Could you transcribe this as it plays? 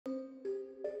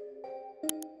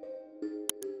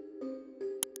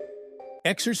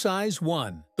Exercise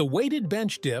 1. The weighted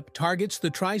bench dip targets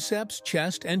the triceps,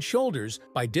 chest, and shoulders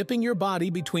by dipping your body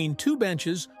between two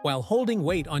benches while holding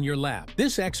weight on your lap.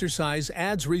 This exercise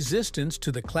adds resistance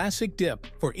to the classic dip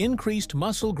for increased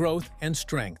muscle growth and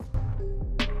strength.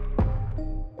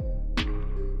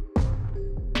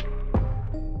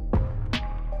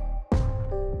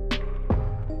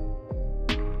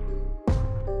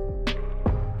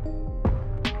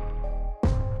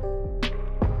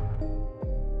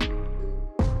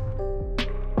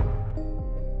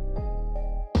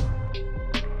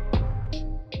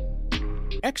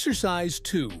 Exercise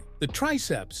 2. The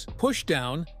Triceps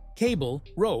Pushdown cable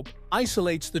rope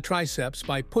isolates the triceps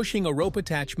by pushing a rope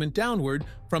attachment downward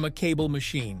from a cable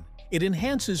machine. It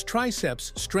enhances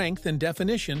triceps strength and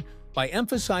definition by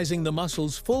emphasizing the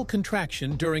muscle's full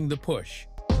contraction during the push.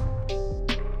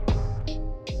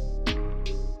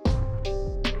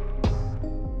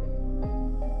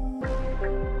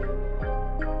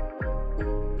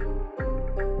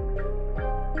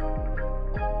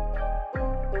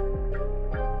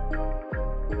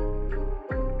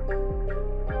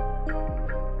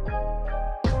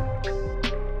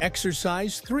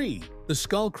 Exercise 3. The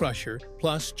Skull Crusher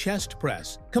plus Chest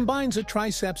Press combines a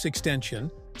triceps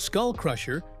extension, skull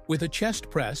crusher, with a chest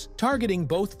press, targeting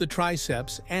both the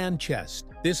triceps and chest.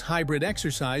 This hybrid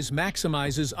exercise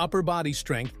maximizes upper body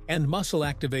strength and muscle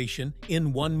activation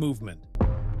in one movement.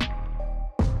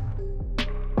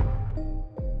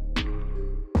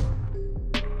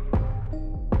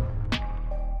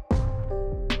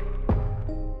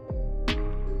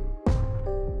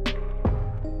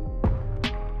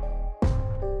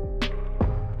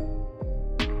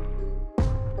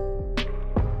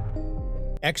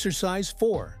 Exercise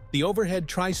 4. The overhead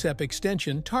tricep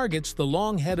extension targets the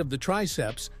long head of the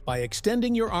triceps by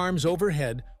extending your arms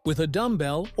overhead with a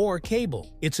dumbbell or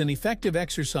cable. It's an effective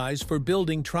exercise for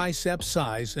building tricep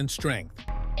size and strength.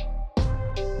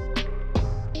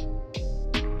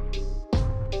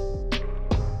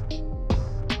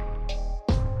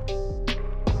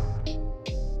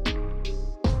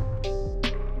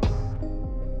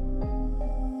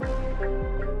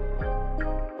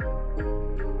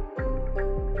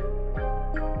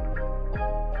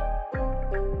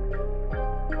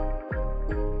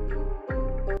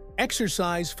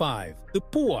 Exercise 5. The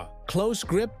PUA close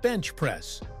grip bench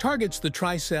press targets the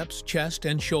triceps, chest,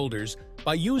 and shoulders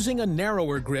by using a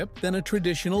narrower grip than a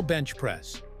traditional bench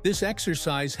press. This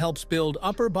exercise helps build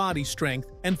upper body strength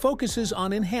and focuses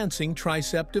on enhancing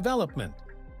tricep development.